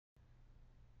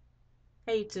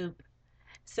Hey YouTube.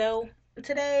 So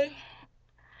today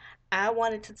I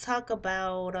wanted to talk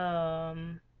about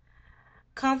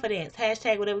confidence.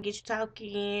 Hashtag whatever gets you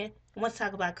talking. I want to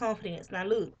talk about confidence. Now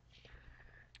look,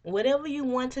 whatever you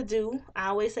want to do, I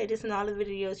always say this in all the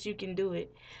videos, you can do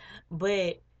it.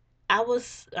 But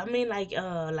like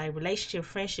relationship,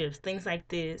 friendships, things like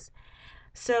this.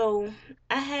 So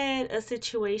I had a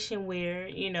situation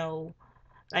where,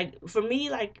 like for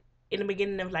me, like in the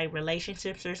beginning of like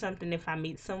relationships or something, if I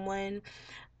meet someone,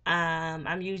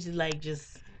 I'm usually like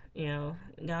just go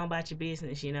on about your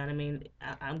business. You know what I mean?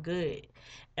 I'm good,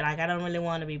 and like I don't really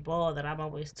want to be bothered. I'm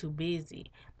always too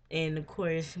busy, and of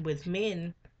course with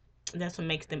men, that's what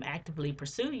makes them actively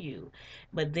pursue you.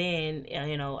 But then,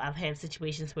 I've had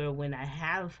situations where when I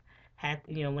have had,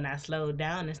 when I slowed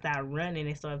down and started running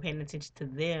and started paying attention to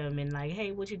them and like,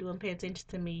 hey, what you doing? Pay attention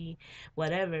to me,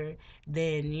 whatever.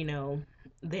 Then,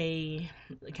 they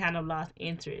kind of lost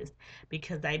interest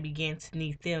because I began to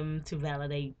need them to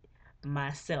validate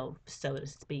myself, so to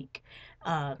speak.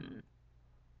 Um,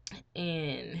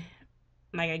 and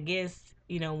like I guess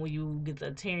when you get to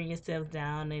tearing yourself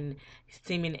down and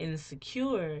seeming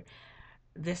insecure,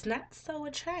 that's not so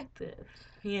attractive.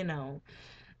 You know,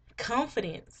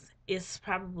 confidence is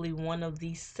probably one of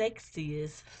the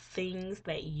sexiest things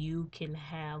that you can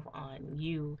have on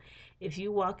you. If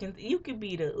you walk in, you could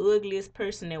be the ugliest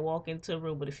person that walk into a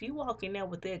room, but if you walk in there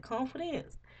with that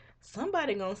confidence,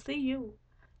 somebody gonna see you.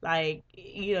 Like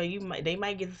they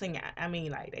might get the thing. I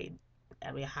mean,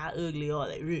 how ugly are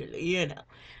they really?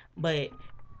 But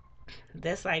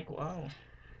that's like, oh,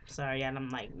 sorry, and I'm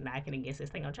like knocking against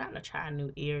this thing. I'm trying to try a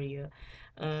new area.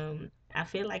 I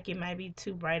feel like it might be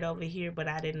too bright over here, but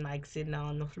I didn't like sitting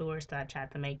on the floor, so I tried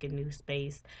to make a new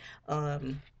space.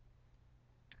 Um,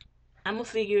 I'm gonna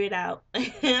figure it out.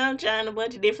 I'm trying a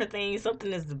bunch of different things. Something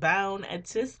that's bound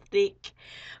to stick,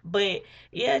 but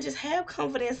yeah, just have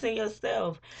confidence in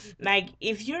yourself. Like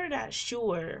if you're not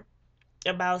sure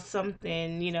about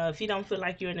something, if you don't feel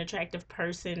like you're an attractive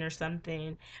person or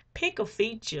something, pick a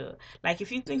feature. Like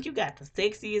if you think you got the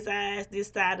sexiest eyes this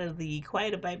side of the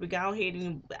equator, baby, go ahead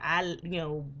and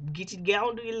get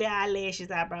on, do your little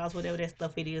eyelashes, eyebrows, whatever that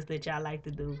stuff it is that y'all like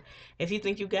to do. If you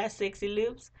think you got sexy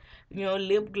lips,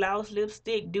 lip gloss,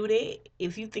 lipstick, do that.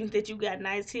 If you think that you got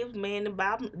nice hips, man,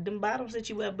 them bottoms that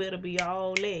you wear better be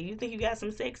all that. You think you got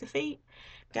some sexy feet?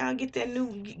 Go and get that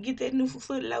new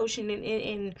foot lotion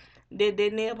and that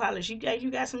nail polish. You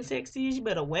got some sexy. You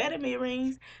better wear them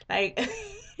earrings. Like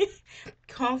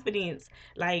confidence.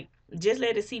 Like just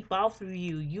let it seep off of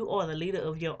you. You are the leader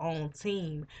of your own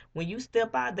team. When you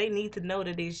step out, they need to know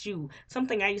that it's you.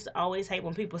 Something I used to always hate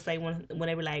when people say when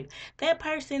they were like, that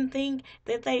person think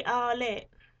that they all that.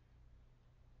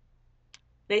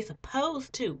 They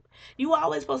supposed to. You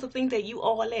always supposed to think that you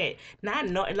all that.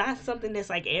 Not something that's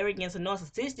like arrogance or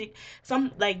narcissistic.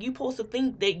 Some like you supposed to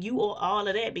think that you are all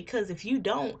of that because if you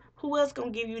don't, who else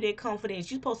gonna give you that confidence?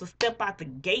 You supposed to step out the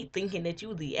gate thinking that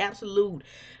you the absolute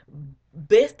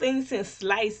best thing since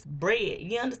sliced bread.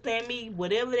 You understand me?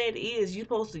 Whatever that is, you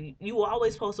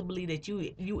always supposed to believe that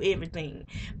you everything.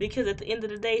 Because at the end of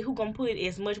the day, who gonna put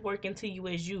as much work into you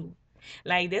as you?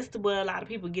 Like that's the where a lot of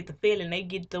people get the feeling they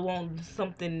get to want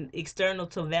something external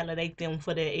to validate them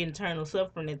for their internal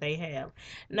suffering that they have.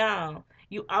 No,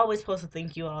 you always supposed to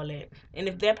think you all that. And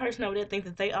if that person over there thinks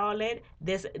that they all that,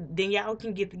 then y'all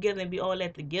can get together and be all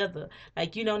that together.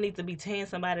 Like you don't need to be tearing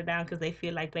somebody down because they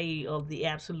feel like they of the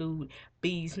absolute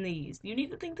bee's knees. You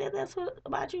need to think that that's what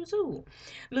about you too.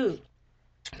 Look,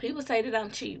 people say that I'm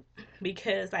cheap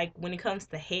because like when it comes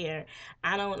to hair,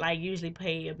 I don't like usually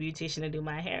pay a beautician to do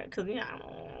my hair because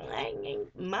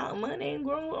my money ain't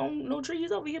growing on no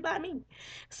trees over here by me.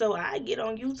 So I get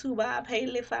on YouTube, I pay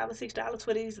like $5 or $6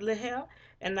 for these little hair,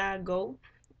 and I go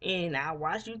and I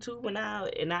watch YouTube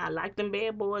and I like them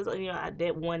bad boys.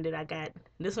 That one that I got,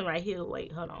 this one right here.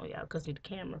 Wait, hold on, y'all, cause the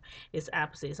camera is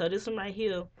opposite. So this one right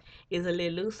here is a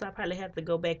little loose. So I probably have to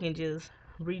go back and just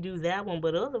redo that one,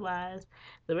 but otherwise,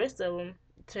 the rest of them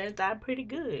turned out pretty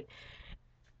good.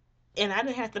 And I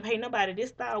didn't have to pay nobody. This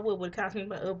style would cost me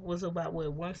was about what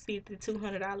 $150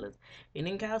 $200. It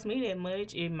didn't cost me that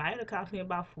much. It might have cost me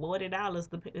about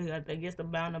 $40. I guess the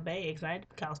amount of bags. It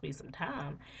cost me some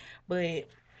time, but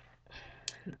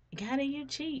gotta you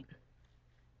cheap.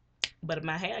 But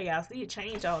my hair, y'all see it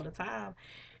change all the time,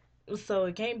 so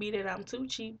it can't be that I'm too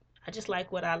cheap. I just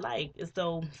like what I like.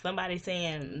 So somebody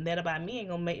saying that about me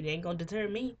ain't gonna deter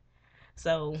me.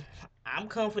 So I'm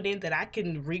confident that I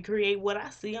can recreate what I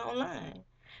see online.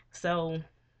 So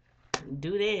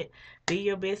do that. Be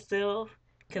your best self.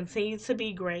 Continue to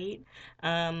be great.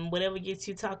 Whatever gets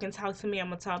you talking, talk to me. I'm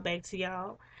gonna talk back to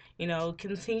y'all.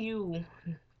 Continue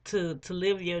to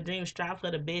live your dream, strive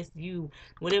for the best.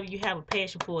 Whatever you have a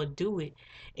passion for, do it.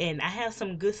 And I have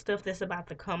some good stuff that's about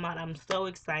to come out. I'm so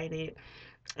excited.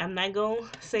 I'm not gonna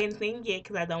say anything yet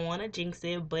because I don't want to jinx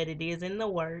it, but it is in the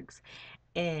works,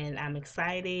 and I'm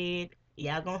excited.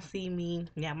 Y'all gonna see me.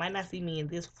 Y'all might not see me in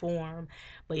this form,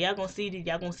 but y'all gonna see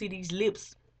these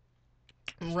lips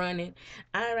running.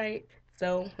 All right.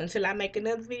 So until I make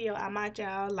another video, I'm out,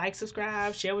 y'all. Like,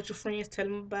 subscribe, share with your friends, tell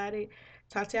them about it.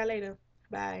 Talk to y'all later.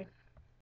 Bye.